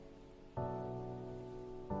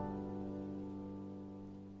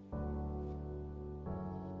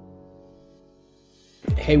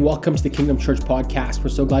Hey, welcome to the Kingdom Church podcast. We're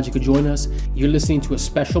so glad you could join us. You're listening to a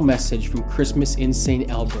special message from Christmas in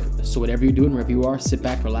St. Albert. So whatever you're doing, wherever you are, sit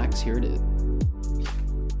back, relax. Here it is.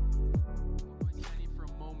 For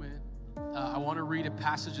a moment, I want to read a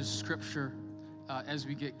passage of scripture as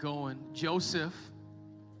we get going. Joseph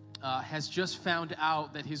has just found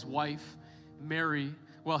out that his wife, Mary,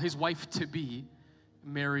 his wife-to-be,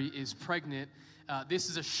 Mary, is pregnant.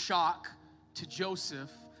 This is a shock to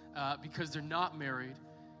Joseph because they're not married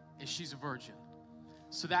and she's a virgin.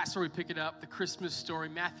 So that's where we pick it up, the Christmas story.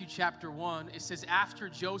 Matthew chapter 1, it says, after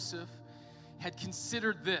Joseph had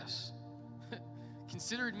considered this,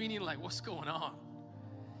 considered meaning like, what's going on?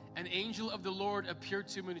 An angel of the Lord appeared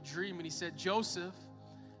to him in a dream, and he said, Joseph,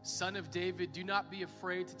 son of David, do not be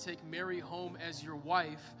afraid to take Mary home as your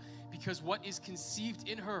wife, because what is conceived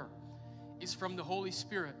in her is from the Holy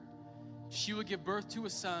Spirit. She will give birth to a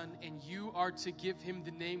son, and you are to give him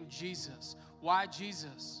the name Jesus. Why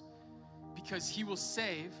Jesus? Because he will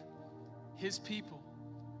save his people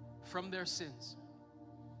from their sins.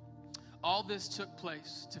 All this took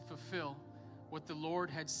place to fulfill what the Lord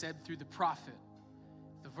had said through the prophet.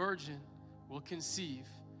 The virgin will conceive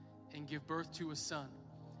and give birth to a son,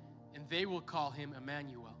 and they will call him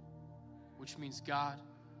Emmanuel, which means God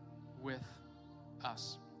with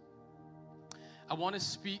us. I want to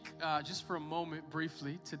speak just for a moment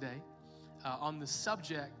briefly today on the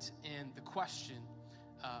subject and the question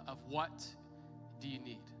of what do you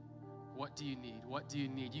need? What do you need? What do you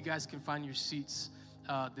need? You guys can find your seats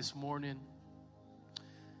this morning.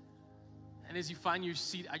 And as you find your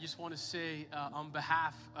seat, I just want to say on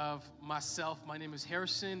behalf of myself, my name is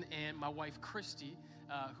Harrison, and my wife, Christy,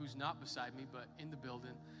 who's not beside me, but in the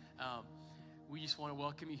building. We just want to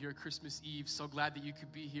welcome you here Christmas Eve. So glad that you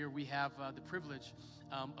could be here. We have the privilege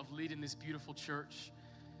of leading this beautiful church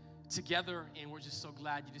together, and we're just so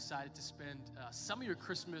glad you decided to spend some of your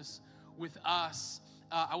Christmas with us.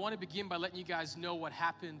 I want to begin by letting you guys know what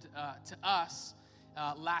happened to us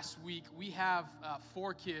last week. We have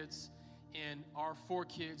 4 kids, and our 4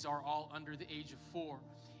 kids are all under the age of 4.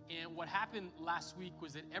 And what happened last week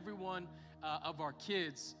was that every one of our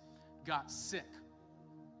kids got sick.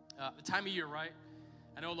 The time of year, right?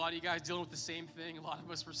 I know a lot of you guys dealing with the same thing. A lot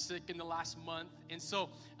of us were sick in the last month. And so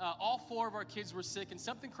all 4 of our kids were sick, and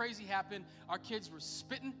something crazy happened. Our kids were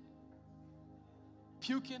spitting,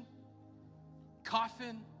 puking,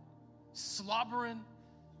 coughing, slobbering,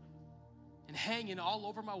 and hanging all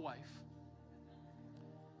over my wife.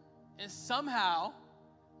 And somehow,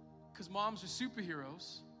 because moms are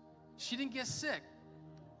superheroes, she didn't get sick.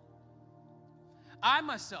 I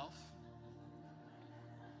myself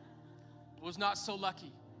was not so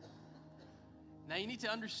lucky. Now you need to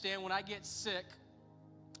understand, when I get sick,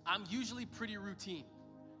 I'm usually pretty routine.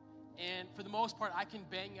 And for the most part, I can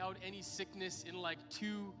bang out any sickness in like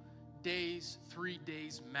 2 days, 3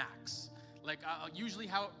 days max. Like usually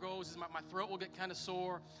how it goes is my throat will get kind of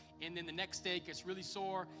sore, and then the next day it gets really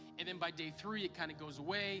sore, and then by day 3 it kind of goes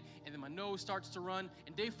away, and then my nose starts to run,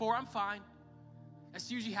 and day 4 I'm fine.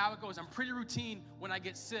 That's usually how it goes. I'm pretty routine when I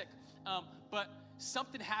get sick. But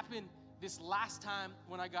something happened this last time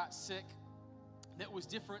when I got sick that was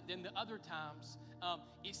different than the other times.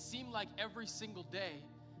 It seemed like every single day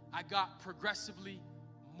I got progressively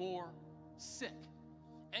more sick.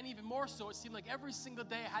 And even more so, it seemed like every single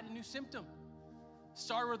day I had a new symptom.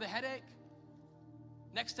 Started with a headache.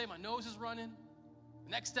 Next day my nose is running.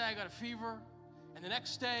 The next day I got a fever. And the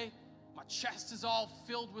next day my chest is all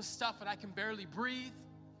filled with stuff and I can barely breathe.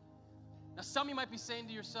 Now some of you might be saying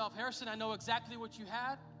to yourself, Harrison, I know exactly what you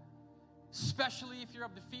had. Especially if you're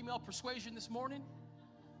of the female persuasion this morning.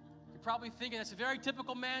 You're probably thinking that's a very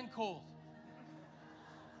typical man cold.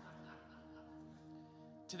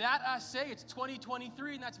 To that I say it's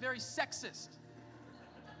 2023, and that's very sexist.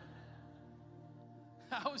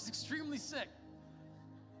 I was extremely sick.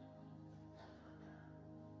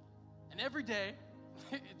 And every day,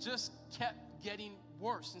 it just kept getting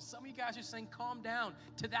worse. And some of you guys are saying, calm down.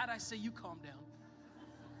 To that I say, you calm down.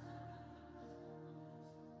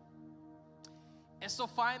 And so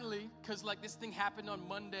finally, because like this thing happened on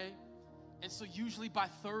Monday, and so usually by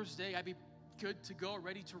Thursday, I'd be good to go,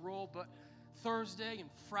 ready to roll, but Thursday and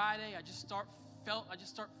Friday, I just start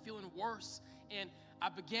feeling worse, and I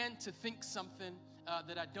began to think something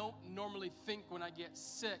that I don't normally think when I get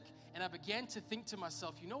sick, and I began to think to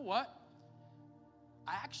myself, you know what?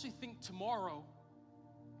 I actually think tomorrow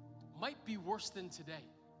might be worse than today.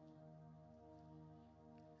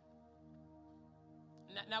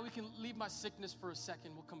 Now we can leave my sickness for a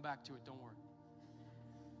second. We'll come back to it. Don't worry.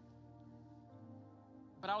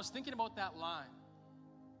 But I was thinking about that line.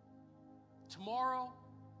 Tomorrow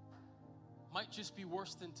might just be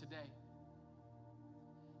worse than today.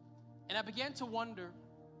 And I began to wonder,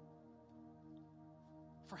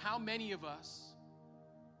 for how many of us,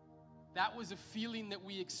 that was a feeling that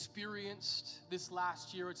we experienced this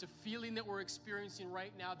last year. It's a feeling that we're experiencing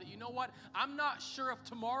right now, that, you know what, I'm not sure if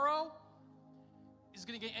tomorrow is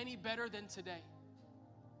going to get any better than today.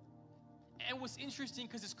 And what's interesting,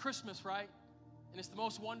 because it's Christmas, right? And it's the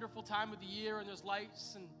most wonderful time of the year, and there's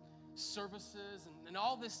lights and services and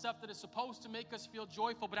all this stuff that is supposed to make us feel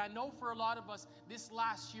joyful. But I know for a lot of us, this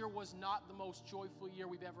last year was not the most joyful year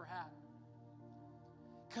we've ever had.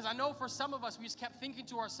 Because I know for some of us, we just kept thinking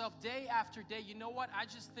to ourselves day after day, you know what, I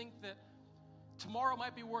just think that tomorrow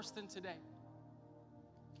might be worse than today.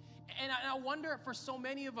 And I wonder for so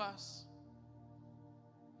many of us,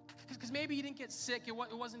 because maybe you didn't get sick, it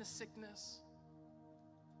wasn't a sickness.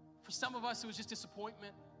 For some of us, it was just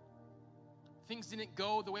disappointment. Things didn't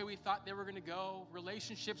go the way we thought they were going to go.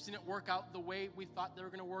 Relationships didn't work out the way we thought they were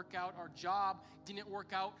going to work out. Our job didn't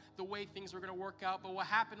work out the way things were going to work out. But what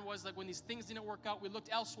happened was, like, when these things didn't work out, we looked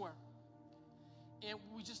elsewhere. And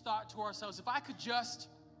we just thought to ourselves, if I could just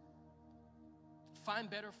find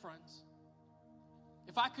better friends,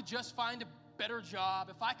 if I could just find a better job,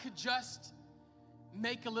 if I could just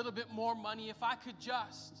make a little bit more money, if I could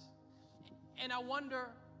just. And I wonder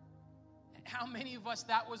how many of us,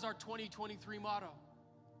 that was our 2023 motto.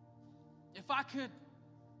 If I could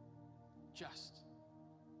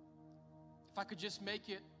just make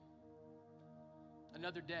it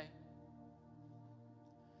another day.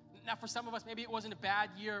 Now, for some of us, maybe it wasn't a bad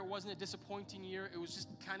year, it wasn't a disappointing year, it was just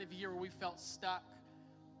kind of a year where we felt stuck,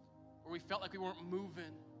 where we felt like we weren't moving.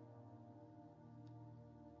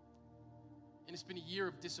 And it's been a year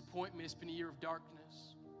of disappointment, it's been a year of darkness.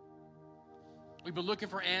 We've been looking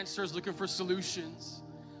for answers, looking for solutions,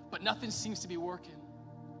 but nothing seems to be working.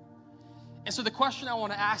 And so the question I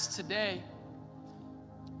want to ask today,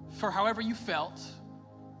 for however you felt,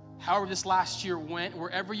 however this last year went,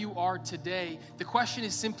 wherever you are today, the question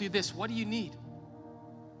is simply this: what do you need?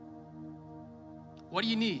 What do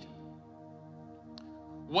you need?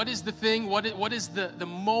 What is the thing? What is the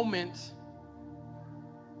moment?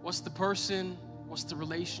 What's the person? What's the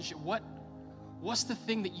relationship? What's the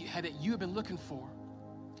thing that you have been looking for,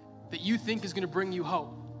 that you think is going to bring you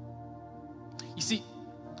hope? You see,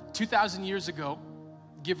 2,000 years ago,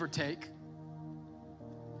 give or take,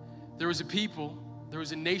 there was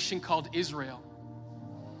a nation called Israel.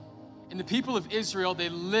 And the people of Israel, they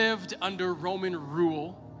lived under Roman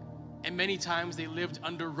rule, and many times they lived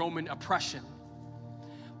under Roman oppression.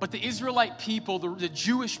 But the Israelite people, the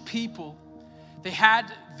Jewish people, they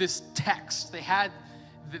had this text, they had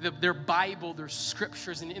their Bible, their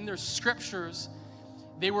scriptures, and in their scriptures,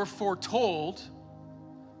 they were foretold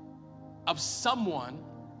of someone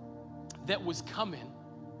that was coming,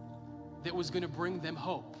 that was going to bring them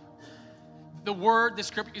hope. The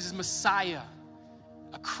scripture is Messiah,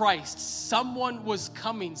 a Christ. Someone was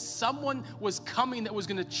coming that was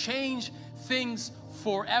going to change things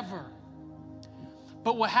forever.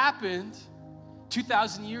 But what happened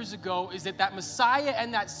 2,000 years ago is that Messiah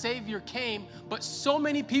and that Savior came, but so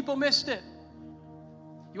many people missed it.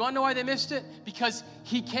 You want to know why they missed it? Because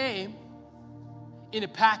he came in a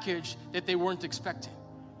package that they weren't expecting.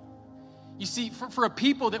 You see, for a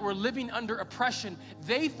people that were living under oppression,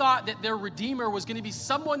 they thought that their Redeemer was going to be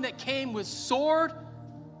someone that came with sword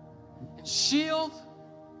and shield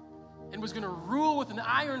and was going to rule with an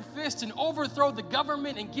iron fist and overthrow the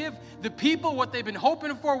government and give the people what they've been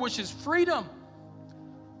hoping for, which is freedom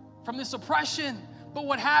from this oppression. But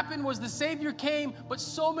what happened was the Savior came, but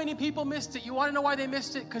so many people missed it. You want to know why they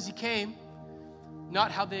missed it? Because he came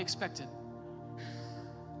not how they expected.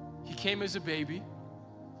 He came as a baby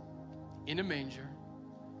in a manger,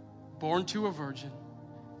 born to a virgin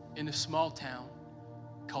in a small town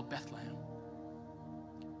called Bethlehem.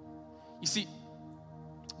 You see,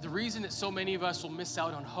 the reason that so many of us will miss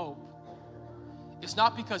out on hope is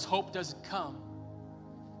not because hope doesn't come.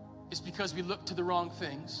 It's because we look to the wrong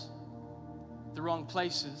things, the wrong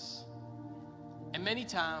places. And many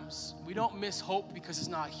times, we don't miss hope because it's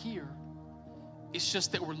not here. It's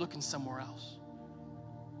just that we're looking somewhere else.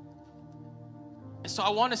 And so I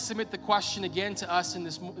want to submit the question again to us in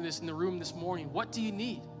the room this morning. What do you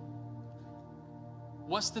need?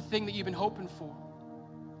 What's the thing that you've been hoping for?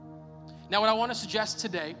 Now, what I want to suggest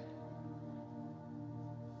today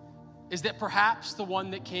is that perhaps the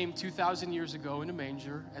one that came 2,000 years ago in a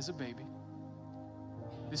manger as a baby,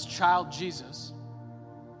 this child Jesus,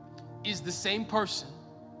 is the same person,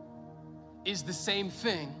 is the same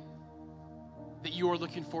thing that you are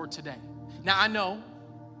looking for today. Now, I know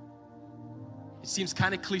it seems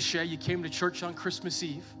kind of cliche. You came to church on Christmas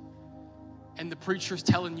Eve. and the preacher's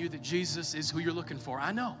telling you that Jesus is who you're looking for.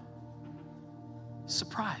 I know.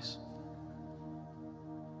 Surprise.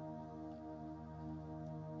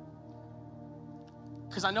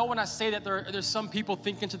 Because I know when I say that, there's some people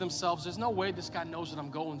thinking to themselves, there's no way this guy knows what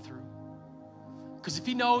I'm going through. Because if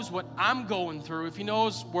he knows what I'm going through, if he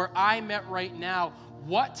knows where I'm at right now,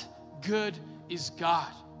 what good is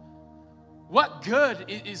God? What good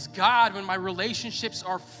is God when my relationships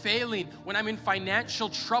are failing, when I'm in financial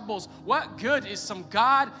troubles? What good is some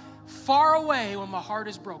God far away when my heart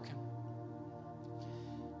is broken?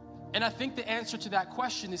 And I think the answer to that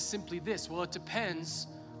question is simply this. Well, it depends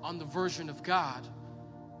on the version of God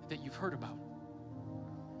that you've heard about.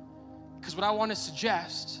 Because what I want to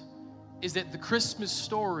suggest is that the Christmas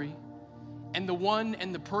story and the one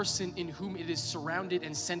and the person in whom it is surrounded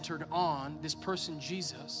and centered on, this person,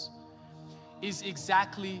 Jesus, is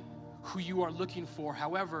exactly who you are looking for.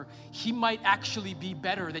 However, he might actually be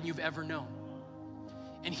better than you've ever known.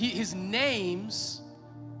 And his names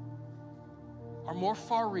are more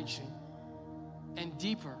far-reaching and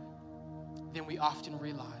deeper than we often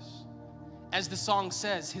realize. As the song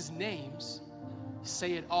says, his names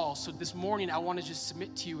say it all. So this morning, I want to just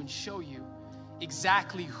submit to you and show you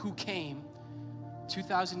exactly who came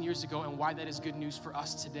 2,000 years ago and why that is good news for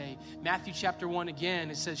us today. Matthew chapter 1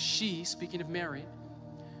 again, it says, she, speaking of Mary,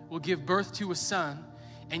 will give birth to a son,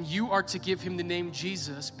 and you are to give him the name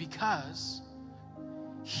Jesus because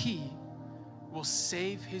he will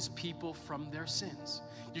save his people from their sins.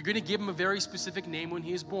 You're going to give him a very specific name when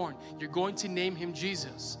he is born. You're going to name him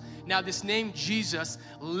Jesus. Now, this name Jesus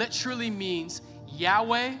literally means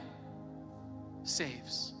Yahweh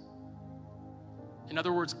saves. In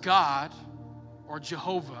other words, God or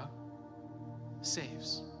Jehovah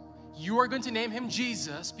saves. You are going to name him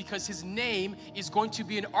Jesus because his name is going to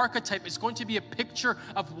be an archetype. It's going to be a picture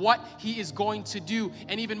of what he is going to do.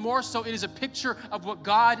 And even more so, it is a picture of what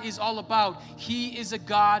God is all about. He is a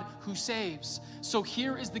God who saves. So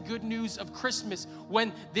here is the good news of Christmas.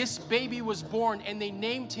 When this baby was born and they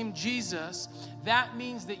named him Jesus, that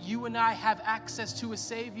means that you and I have access to a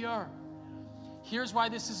Savior. Here's why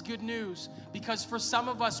this is good news. Because for some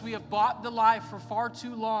of us, we have bought the lie for far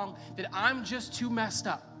too long that I'm just too messed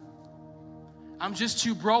up. I'm just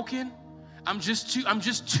too broken. I'm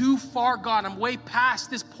just too far gone. I'm way past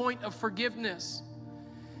this point of forgiveness.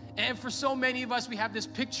 And for so many of us, we have this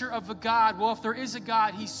picture of a God. Well, if there is a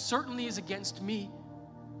God, he certainly is against me.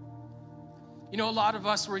 You know, a lot of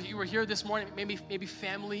us were here this morning. Maybe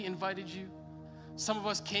family invited you. Some of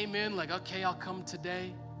us came in like, okay, I'll come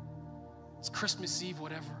today. It's Christmas Eve,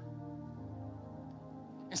 whatever.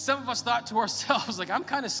 And some of us thought to ourselves, like, I'm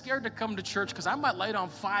kind of scared to come to church because I might light on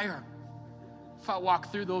fire if I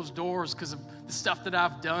walk through those doors because of the stuff that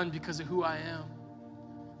I've done, because of who I am.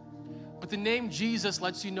 But the name Jesus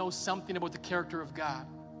lets you know something about the character of God.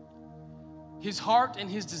 His heart and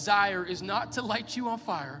his desire is not to light you on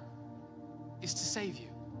fire, it's to save you.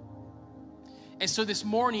 And so this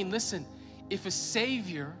morning, listen, if a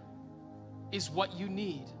Savior is what you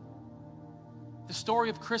need, the story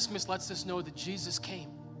of Christmas lets us know that Jesus came.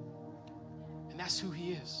 And that's who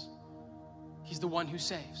he is. He's the one who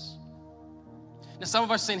saves. Now, some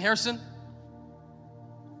of us are saying, Harrison,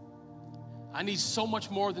 I need so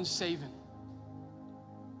much more than saving.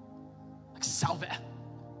 Like salve.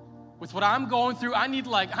 With what I'm going through, I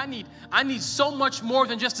need so much more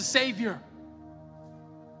than just a Savior.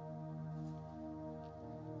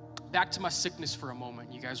 Back to my sickness for a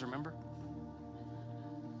moment. You guys remember?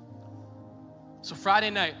 So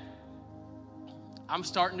Friday night, I'm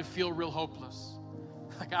starting to feel real hopeless.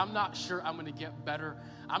 Like, I'm not sure I'm going to get better.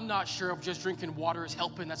 I'm not sure if just drinking water is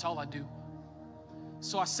helping. That's all I do.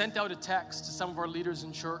 So I sent out a text to some of our leaders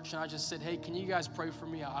in church, and I just said, hey, can you guys pray for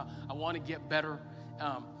me? I want to get better.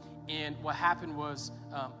 And what happened was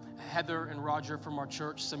Heather and Roger from our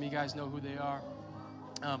church, some of you guys know who they are,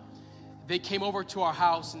 they came over to our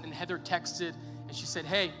house, and Heather texted, and she said,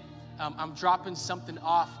 hey, I'm dropping something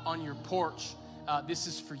off on your porch. This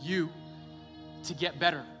is for you to get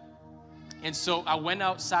better. And so I went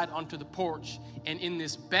outside onto the porch, and in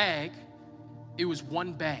this bag, it was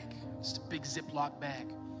one bag, just a big Ziploc bag.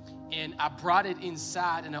 And I brought it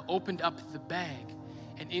inside, and I opened up the bag.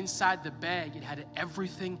 And inside the bag, it had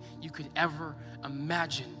everything you could ever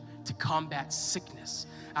imagine to combat sickness.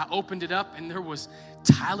 I opened it up, and there was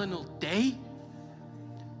Tylenol Day.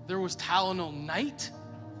 There was Tylenol Night.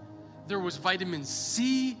 There was vitamin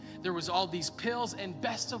C. There was all these pills. And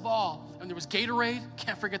best of all, and there was Gatorade.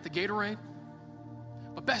 Can't forget the Gatorade.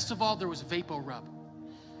 But best of all, there was VapoRub.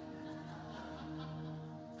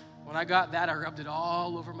 When I got that, I rubbed it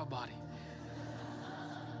all over my body.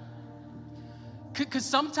 Because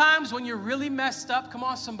sometimes when you're really messed up, come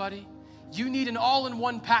on somebody, you need an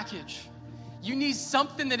all-in-one package. You need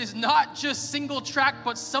something that is not just single track,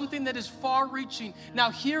 but something that is far-reaching.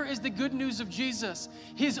 Now here is the good news of Jesus.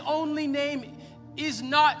 His only name is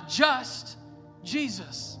not just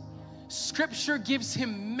Jesus. Scripture gives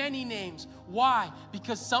him many names. Why?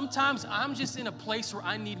 Because sometimes I'm just in a place where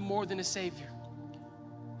I need more than a Savior.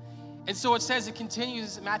 And so it says, it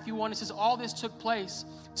continues in Matthew 1, it says, all this took place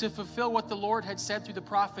to fulfill what the Lord had said through the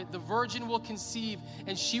prophet. The virgin will conceive,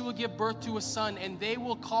 and she will give birth to a son, and they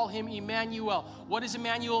will call him Emmanuel. What does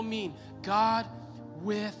Emmanuel mean? God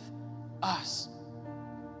with us.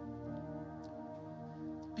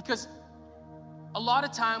 Because a lot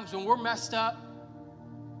of times when we're messed up,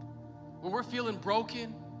 when we're feeling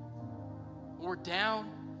broken, when we're down,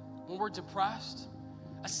 when we're depressed,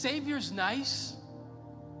 a Savior's nice.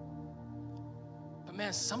 But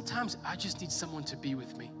man, sometimes I just need someone to be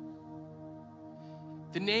with me.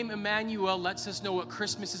 The name Emmanuel lets us know what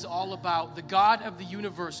Christmas is all about. The God of the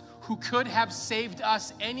universe, who could have saved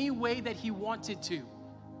us any way that he wanted to,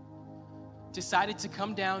 decided to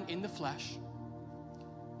come down in the flesh,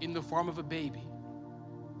 in the form of a baby,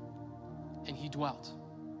 and he dwelt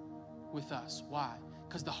with us. Why?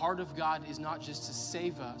 Because the heart of God is not just to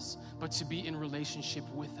save us, but to be in relationship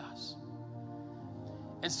with us.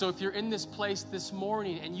 And so if you're in this place this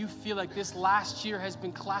morning and you feel like this last year has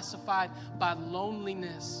been classified by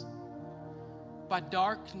loneliness, by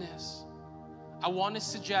darkness, I want to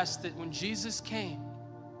suggest that when Jesus came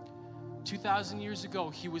 2,000 years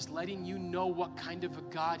ago, he was letting you know what kind of a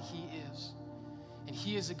God he is. And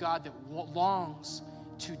he is a God that longs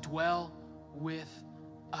to dwell with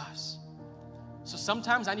us. So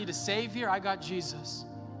sometimes I need a Savior, I got Jesus.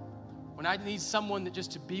 When I need someone that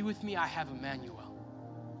just to be with me, I have Emmanuel.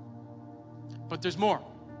 But there's more.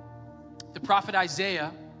 The prophet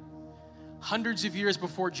Isaiah, hundreds of years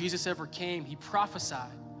before Jesus ever came, he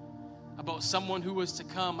prophesied about someone who was to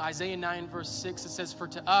come. Isaiah 9 verse 6, it says, for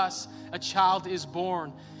to us a child is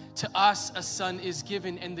born, to us a son is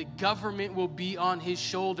given, and the government will be on his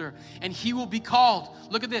shoulder. And he will be called,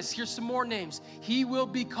 look at this, here's some more names. He will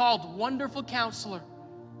be called Wonderful Counselor,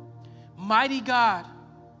 Mighty God,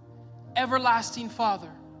 Everlasting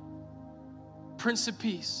Father, Prince of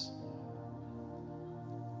Peace.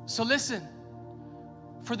 So listen,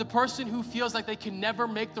 for the person who feels like they can never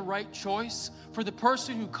make the right choice, for the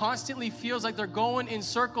person who constantly feels like they're going in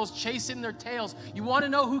circles, chasing their tails, you want to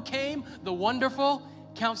know who came? The Wonderful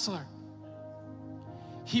Counselor.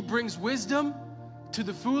 He brings wisdom to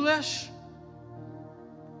the foolish,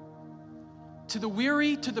 to the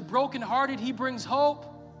weary, to the brokenhearted. He brings hope.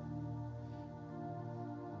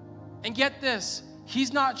 And get this,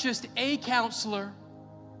 he's not just a counselor,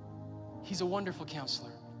 he's a wonderful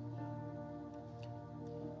counselor.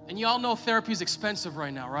 And you all know therapy is expensive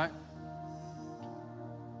right now, right?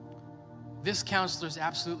 This counselor is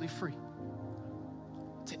absolutely free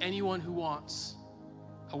to anyone who wants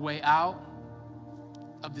a way out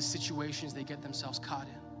of the situations they get themselves caught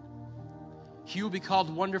in. He will be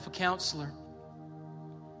called Wonderful Counselor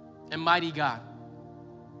and Mighty God.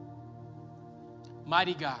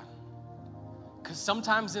 Mighty God. Because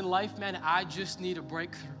sometimes in life, man, I just need a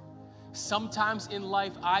breakthrough. Sometimes in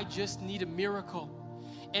life, I just need a miracle.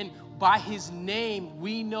 And by his name,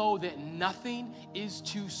 we know that nothing is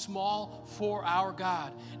too small for our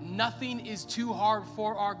God. Nothing is too hard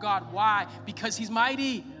for our God. Why? Because he's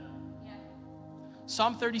mighty.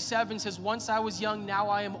 Psalm 37 says, once I was young, now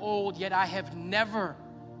I am old, yet I have never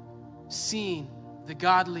seen the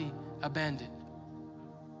godly abandoned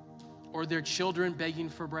or their children begging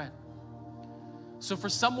for bread. So for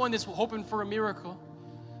someone that's hoping for a miracle,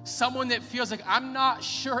 someone that feels like, I'm not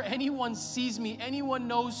sure anyone sees me, anyone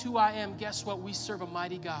knows who I am, guess what? We serve a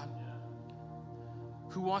mighty God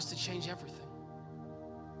who wants to change everything.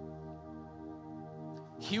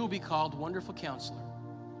 He will be called Wonderful Counselor,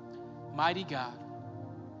 Mighty God,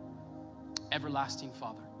 Everlasting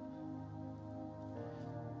Father.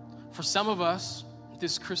 For some of us,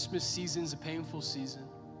 this Christmas season is a painful season.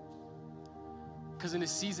 Because in a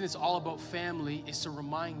season it's all about family, it's a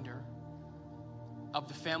reminder of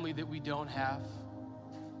the family that we don't have,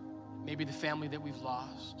 maybe the family that we've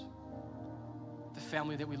lost, the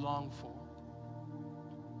family that we long for.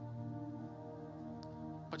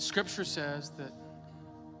 But Scripture says that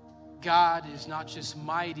God is not just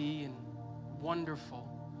mighty and wonderful,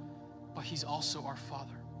 but he's also our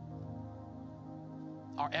Father,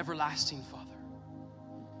 our everlasting Father.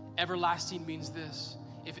 Everlasting means this: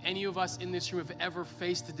 if any of us in this room have ever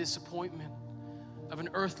faced the disappointment of an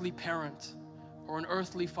earthly parent or an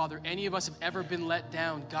earthly father, any of us have ever been let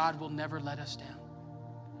down, God will never let us down.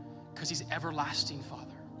 because he's everlasting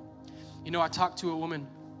Father. You know, I talked to a woman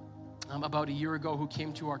about a year ago who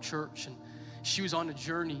came to our church, and she was on a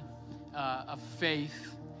journey of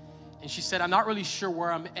faith. And she said, I'm not really sure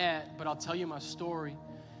where I'm at, but I'll tell you my story.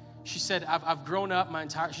 She said, I've grown up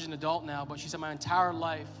she's an adult now, but she said my entire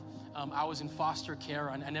life I was in foster care.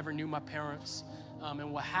 I never knew my parents.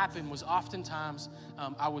 And what happened was oftentimes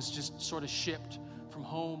I was just sort of shipped from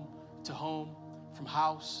home to home, from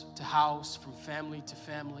house to house, from family to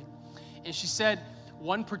family. And she said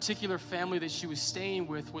one particular family that she was staying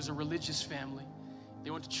with was a religious family.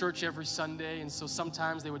 They went to church every Sunday, and so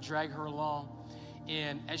sometimes they would drag her along.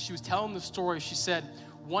 And as she was telling the story, she said,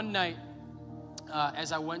 one night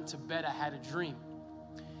as I went to bed, I had a dream.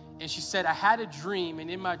 And she said, I had a dream,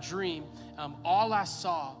 and in my dream, all I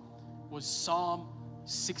saw was Psalm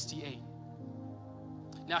 68.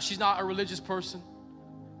 Now, she's not a religious person,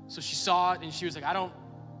 so she saw it, and she was like, I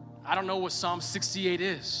don't know what Psalm 68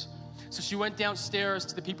 is. So she went downstairs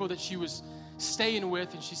to the people that she was staying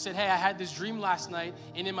with, and she said, hey, I had this dream last night,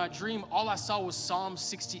 and in my dream, all I saw was Psalm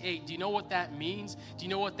 68. Do you know what that means? Do you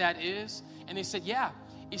know what that is? And they said, yeah,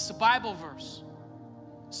 it's a Bible verse.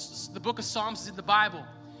 The book of Psalms is in the Bible.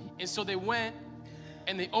 And so they went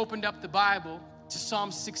and they opened up the Bible to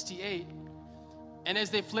Psalm 68. And as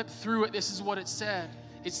they flipped through it, this is what it said.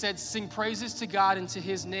 It said, sing praises to God and to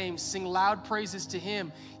his name. Sing loud praises to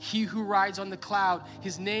him, he who rides on the cloud.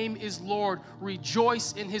 His name is Lord.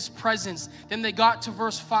 Rejoice in his presence. Then they got to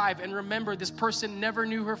verse 5. And remember, this person never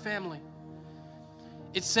knew her family.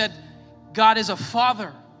 It said, God is a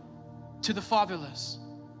father to the fatherless,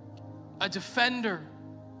 a defender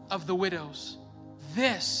of the widows.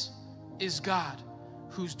 This is God,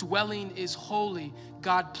 whose dwelling is holy.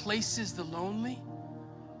 God places the lonely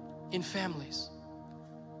in families,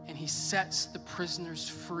 and he sets the prisoners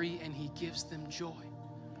free, and he gives them joy.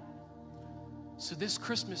 So this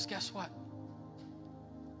Christmas, guess what?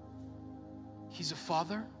 He's a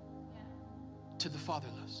father to the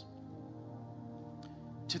fatherless.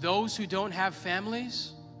 To those who don't have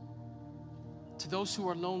families, to those who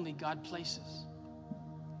are lonely, God places.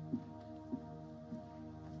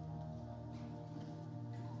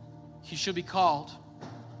 He should be called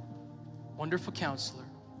Wonderful Counselor,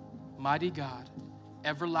 Mighty God,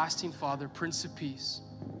 Everlasting Father, Prince of Peace.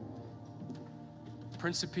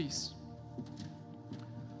 Prince of Peace.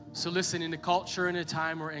 So listen, in a culture and a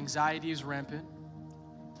time where anxiety is rampant,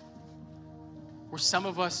 where some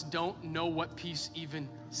of us don't know what peace even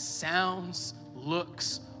sounds,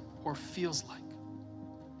 looks, or feels like,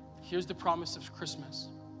 here's the promise of Christmas.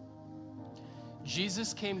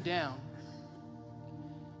 Jesus came down,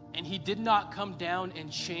 and he did not come down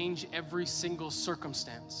and change every single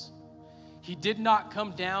circumstance. He did not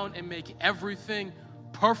come down and make everything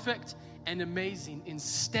perfect and amazing.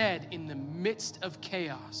 Instead, in the midst of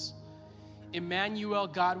chaos, Emmanuel,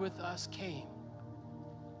 God with us, came,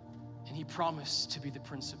 and he promised to be the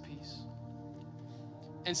Prince of Peace.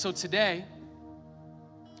 And so today,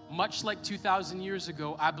 much like 2,000 years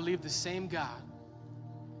ago, I believe the same God,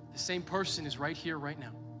 the same person is right here, right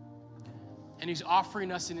now. And he's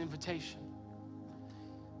offering us an invitation.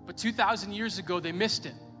 But 2,000 years ago, they missed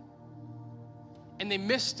it. And they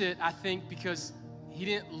missed it, I think, because he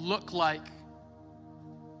didn't look like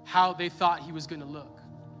how they thought he was going to look.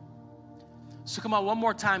 So come on, one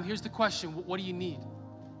more time. Here's the question. What do you need?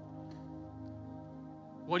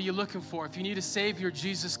 What are you looking for? If you need a Savior,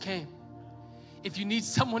 Jesus came. If you need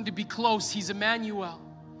someone to be close, he's Emmanuel.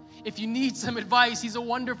 If you need some advice, he's a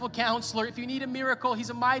wonderful counselor. If you need a miracle,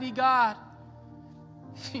 he's a mighty God.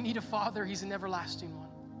 If you need a father, he's an everlasting one.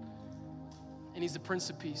 And he's the Prince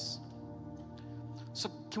of Peace.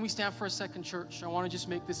 So can we stand for a second, church? I want to just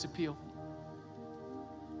make this appeal.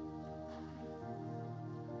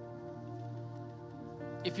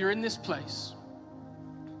 If you're in this place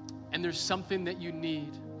and there's something that you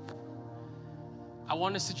need, I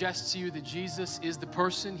want to suggest to you that Jesus is the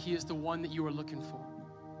person, he is the one that you are looking for.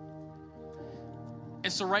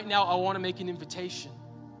 And so right now, I want to make an invitation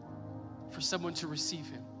for someone to receive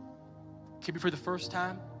him. It could be for the first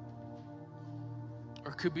time,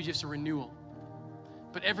 or it could be just a renewal.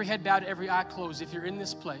 But every head bowed, every eye closed, if you're in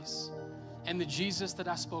this place, and the Jesus that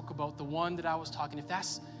I spoke about, the one that I was talking, if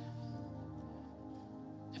that's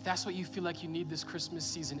what you feel like you need this Christmas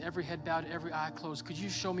season, every head bowed, every eye closed, could you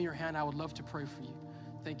show me your hand? I would love to pray for you.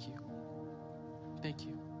 Thank you. Thank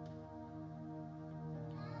you.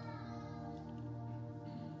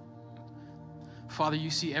 Father, you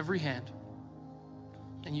see every hand,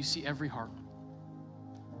 and you see every heart.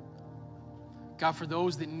 God, for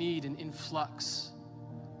those that need an influx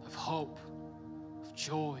of hope, of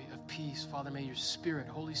joy, of peace, Father, may your Spirit,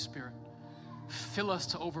 Holy Spirit, fill us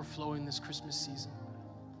to overflowing this Christmas season.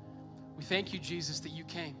 We thank you, Jesus, that you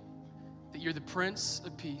came, that you're the Prince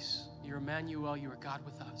of Peace. You're Emmanuel. You are God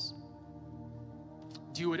with us.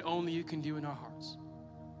 Do what only you can do in our hearts.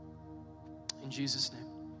 In Jesus' name.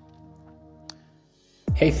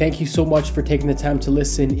 Hey, thank you so much for taking the time to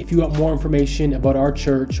listen. If you want more information about our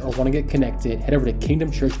church or want to get connected, head over to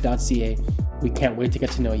kingdomchurch.ca. We can't wait to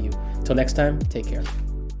get to know you. Till next time, take care.